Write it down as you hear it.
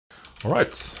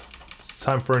Alright, it's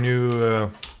time for a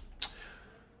new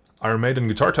Iron Maiden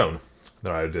guitar tone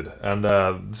that I did. And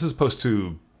this is supposed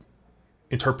to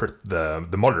interpret the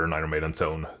modern Iron Maiden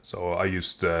tone. So I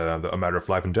used the A Matter of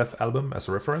Life and Death album as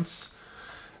a reference.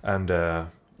 And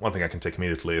one thing I can take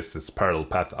immediately is this parallel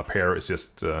path up here is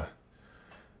just...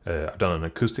 I've done an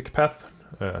acoustic path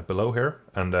below here.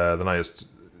 And then I just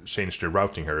changed the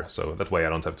routing here. So that way I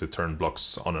don't have to turn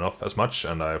blocks on and off as much.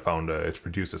 And I found it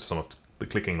reduces some of the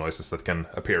clicking noises that can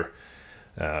appear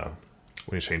when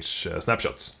you change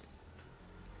snapshots.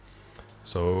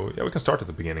 So yeah, we can start at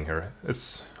the beginning here. I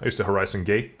used the Horizon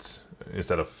gate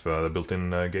instead of the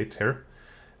built-in gate here,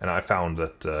 and I found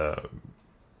that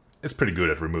it's pretty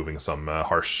good at removing some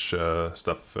harsh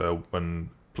stuff when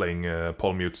playing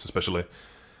palm mutes especially.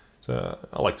 So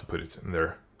I like to put it in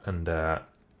there. And then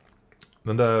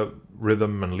the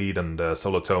rhythm and lead and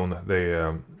solo tone,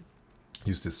 they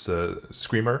use this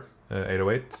Screamer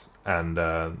 808 and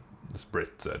this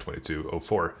Brit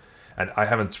 2204. And I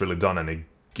haven't really done any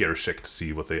gear check to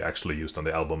see what they actually used on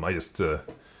the album. I just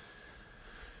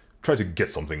tried to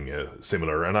get something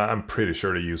similar, and I'm pretty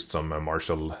sure they used some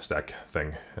Marshall stack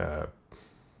thing. But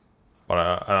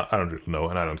I don't really know,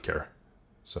 and I don't care.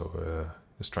 So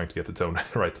just trying to get the tone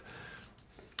right.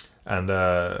 And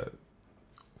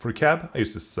for the cab, I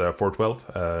used this 412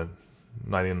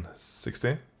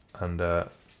 1960, and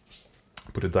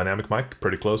put a dynamic mic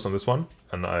pretty close on this one.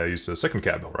 And I used a second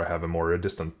cab where I have a more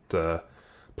distant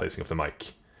placing of the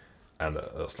mic and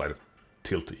a slight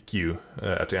tilt EQ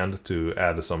at the end to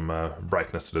add some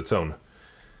brightness to the tone.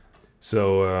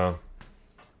 So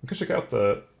we can check out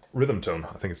the rhythm tone.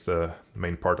 I think it's the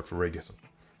main part of the rig.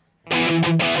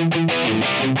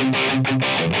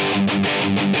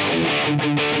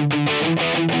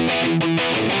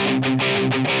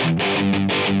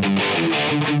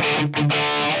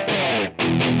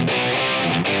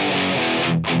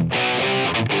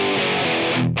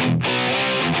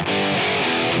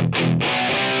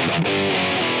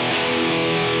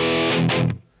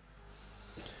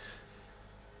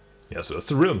 Yeah, so that's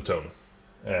the rhythm tone.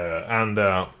 And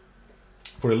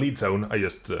for the lead tone, I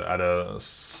just add a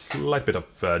slight bit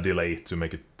of delay to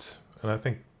make it... And I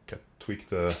think I tweaked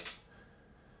the...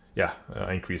 Yeah,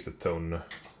 I increased the tone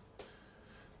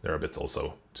there a bit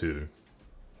also to...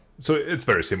 So it's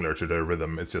very similar to the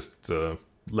rhythm, it's just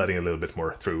letting a little bit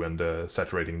more through and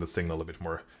saturating the signal a bit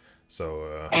more.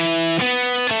 So...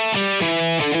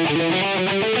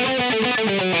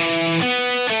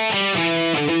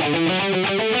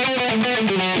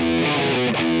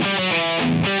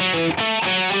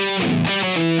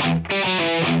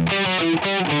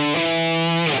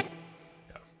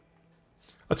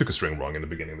 I took a string wrong in the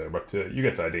beginning there, but you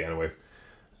get the idea anyway.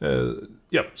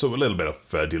 Yeah, so a little bit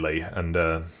of delay and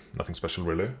nothing special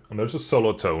really. And there's a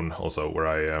solo tone also where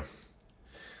I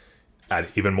add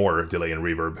even more delay and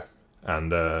reverb.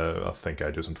 And I think I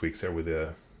do some tweaks here with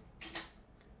the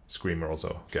Screamer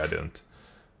also. Okay, I didn't.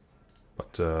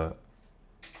 But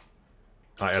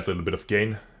I add a little bit of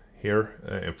gain here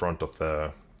in front of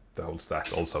the whole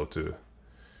stack also to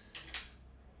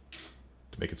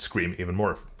make it scream even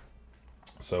more.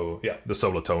 So yeah, the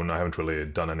solo tone, I haven't really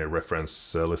done any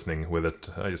reference listening with it.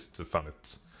 I just found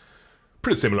it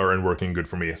pretty similar and working good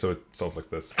for me, so it sounds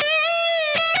like this.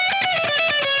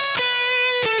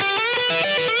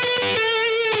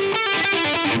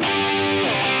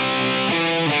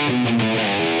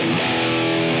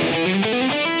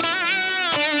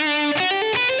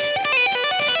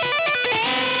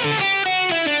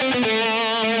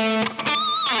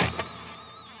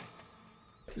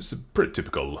 It's a pretty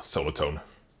typical solo tone.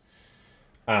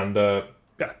 And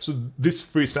yeah, so these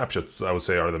three snapshots I would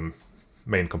say are the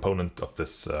main component of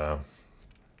this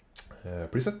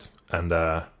preset. And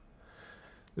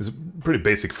it's pretty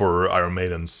basic for Iron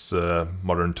Maiden's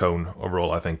modern tone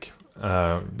overall, I think.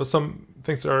 But some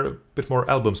things that are a bit more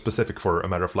album specific for A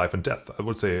Matter of Life and Death, I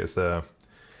would say, is the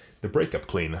breakup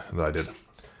clean that I did.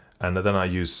 And then I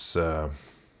use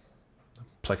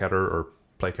placator,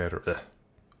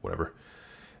 whatever.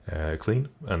 Clean,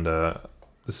 and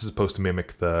this is supposed to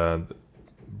mimic the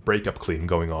breakup clean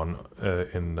going on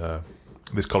in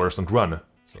This Colors Don't Run,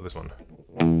 so this one.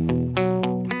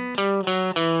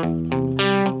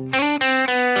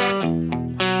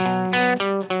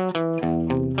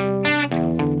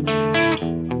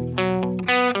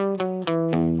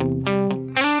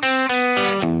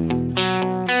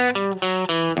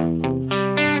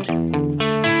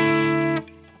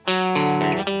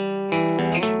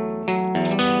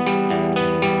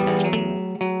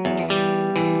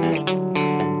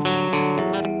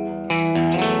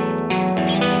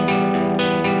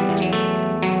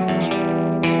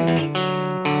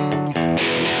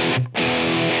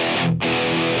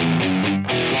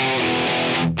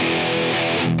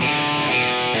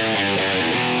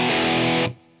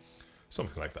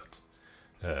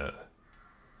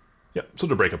 so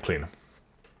the breakup clean.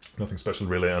 Nothing special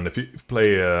really, and if you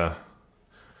play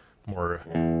more...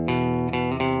 play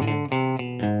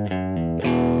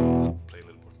a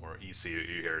little bit more easy,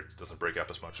 you hear it doesn't break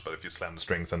up as much, but if you slam the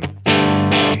strings and... you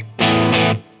get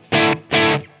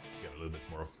a little bit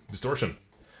more distortion.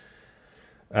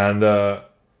 And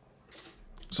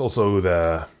it's also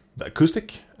the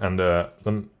acoustic, and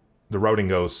then the routing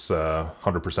goes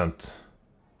 100%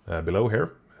 below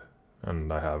here.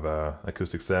 And I have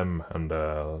acoustic stem and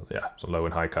yeah, some low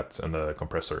and high cuts and a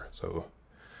compressor. So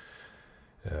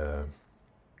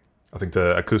I think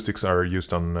the acoustics are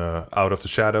used on Out of the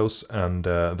Shadows and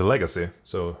the Legacy.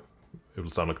 So it will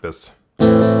sound like this.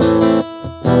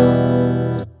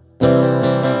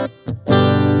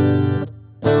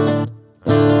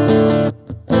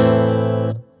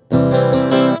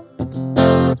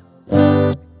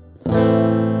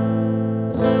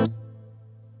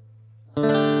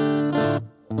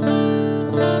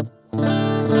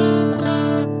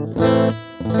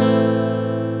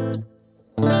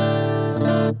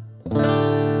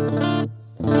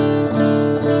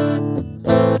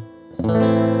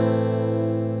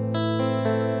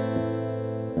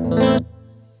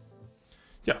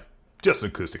 Just an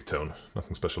acoustic tone,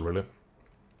 nothing special really.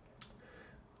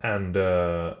 And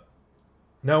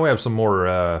now we have some more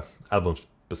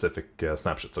album-specific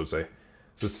snapshots, I would say.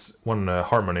 This one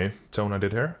harmony tone I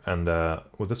did here, and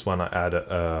with this one I add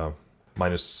a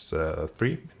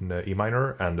 -3 in E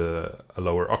minor and a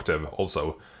lower octave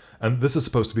also. And this is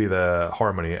supposed to be the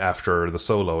harmony after the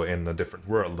solo in A Different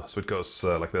World, so it goes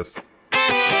like this.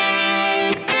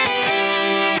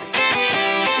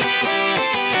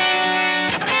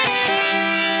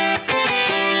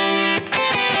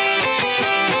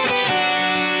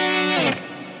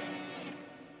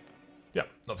 Yeah,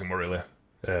 nothing more really.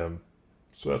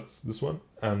 So that's this one.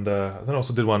 And then I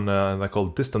also did one I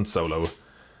called Distant Solo.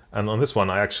 And on this one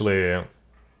I actually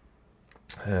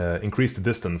increased the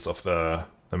distance of the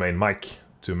main mic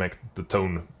to make the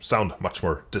tone sound much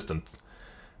more distant.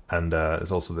 And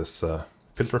there's also this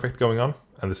filter effect going on.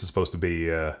 And this is supposed to be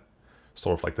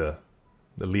sort of like the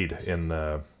lead in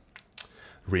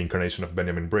Reincarnation of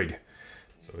Benjamin Brigg.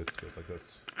 So it goes like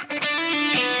this.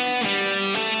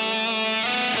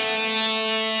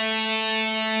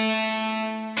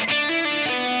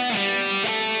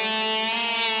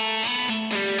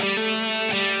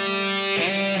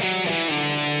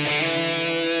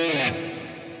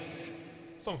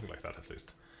 Something like that, at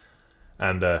least.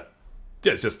 And yeah,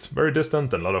 it's just very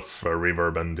distant and a lot of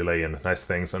reverb and delay and nice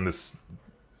things, and this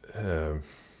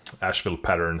Asheville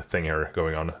pattern thing here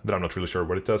going on that I'm not really sure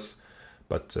what it does,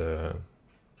 but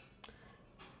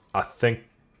I think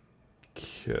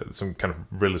some kind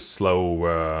of really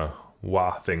slow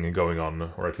wah thing going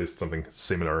on, or at least something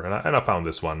similar, and I found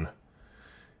this one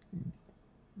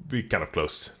be kind of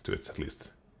close to it, at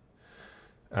least.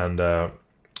 And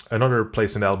another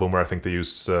place in the album where I think they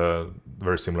use a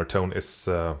very similar tone is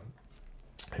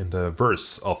in the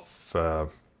verse of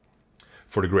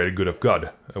For the Greater Good of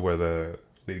God, where the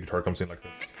lead guitar comes in like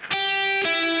this.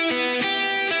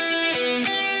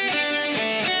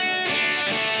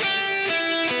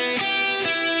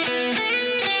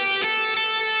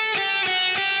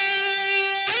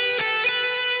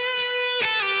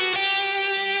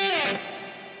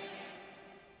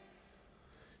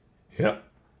 Yeah.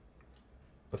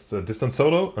 That's a distant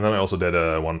solo, and then I also did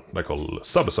one I call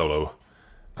sub solo,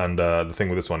 and the thing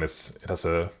with this one is it has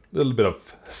a little bit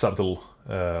of subtle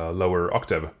lower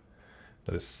octave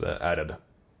that is added.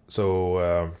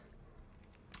 So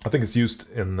I think it's used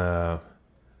in, or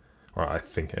I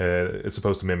think it's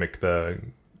supposed to mimic the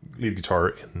lead guitar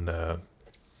in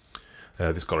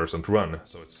These Colors Don't Run.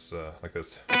 So it's like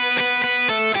this.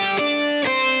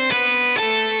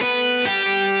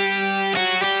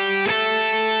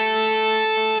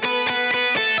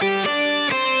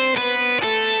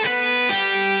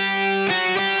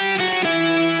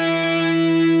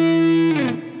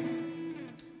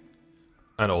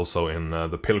 And also in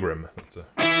The Pilgrim. That's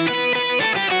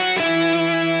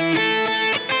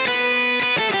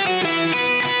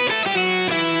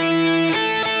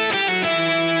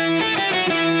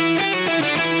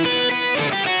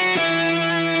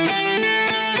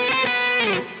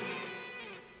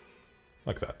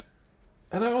like that.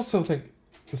 And I also think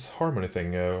this harmony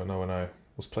thing, now when I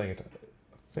was playing it, I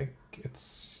think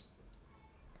it's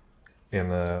in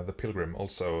The Pilgrim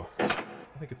also.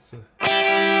 I think it's...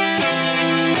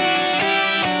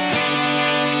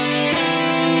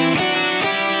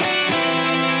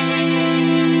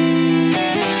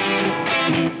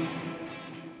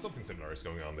 something similar is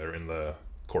going on there in the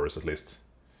chorus, at least.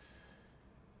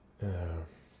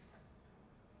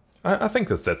 I think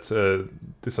that's it.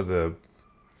 These are the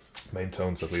main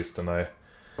tones at least, and as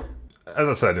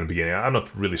I said in the beginning, I'm not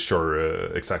really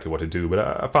sure exactly what to do, but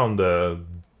I found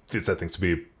these settings to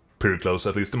be pretty close,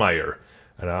 at least to my ear.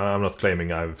 And I'm not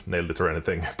claiming I've nailed it or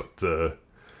anything, but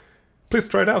please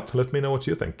try it out. Let me know what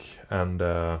you think. And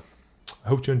I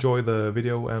hope you enjoy the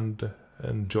video and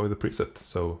enjoy the preset.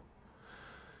 So,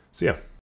 see ya.